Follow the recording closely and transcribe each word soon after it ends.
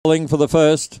For the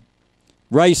first.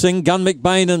 Racing, Gun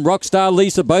McBain and Rockstar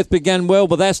Lisa both began well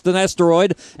with Aston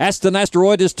Asteroid. Aston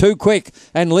Asteroid is too quick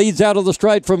and leads out of the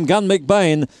straight from Gun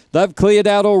McBain. They've cleared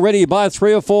out already by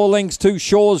 3 or 4 lengths to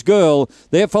Shaw's Girl.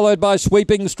 They're followed by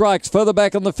Sweeping Strikes. Further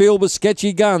back in the field was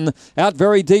Sketchy Gun. Out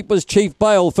very deep was Chief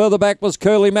Bale. Further back was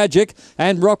Curly Magic.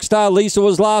 And Rockstar Lisa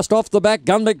was last off the back.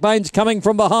 Gun McBain's coming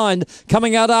from behind.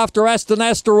 Coming out after Aston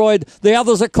Asteroid. The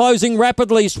others are closing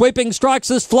rapidly. Sweeping Strikes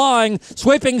is flying.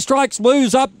 Sweeping Strikes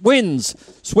moves up, wins.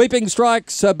 Sweeping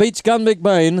Strikes beats Gun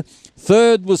McBain.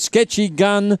 Third was Sketchy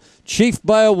Gun. Chief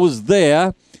Bale was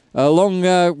there, along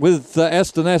with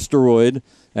Aston Asteroid.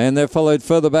 And they're followed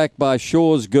further back by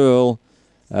Shaw's Girl,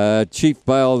 Chief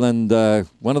Bale, and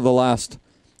one of the last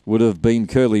would have been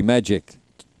Curly Magic.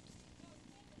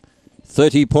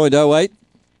 30.08.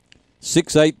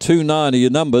 6829 are your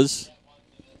numbers.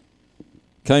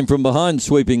 Came from behind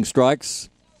Sweeping Strikes.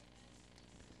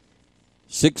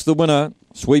 6th the winner.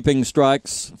 Sweeping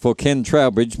Strikes for Ken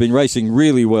Trowbridge. Been racing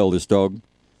really well, this dog.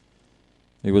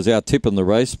 He was our tip in the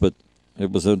race, but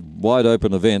it was a wide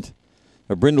open event.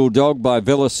 A brindle dog by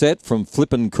Velocet from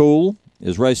Flippin' Cool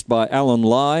is raced by Alan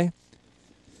Lai,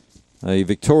 a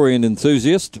Victorian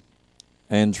enthusiast,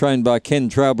 and trained by Ken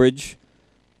Trowbridge,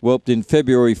 whelped in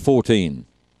February 14.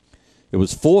 It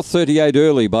was 4:38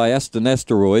 early by Aston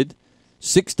Asteroid,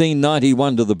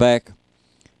 16.91 to the back,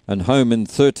 and home in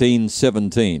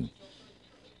 13.17.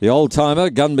 The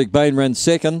old-timer, Gun McBain, ran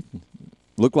second.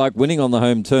 Looked like winning on the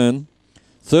home turn.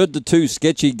 Third to 2,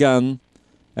 Sketchy Gun.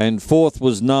 And fourth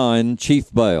was 9,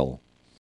 Chief Bale.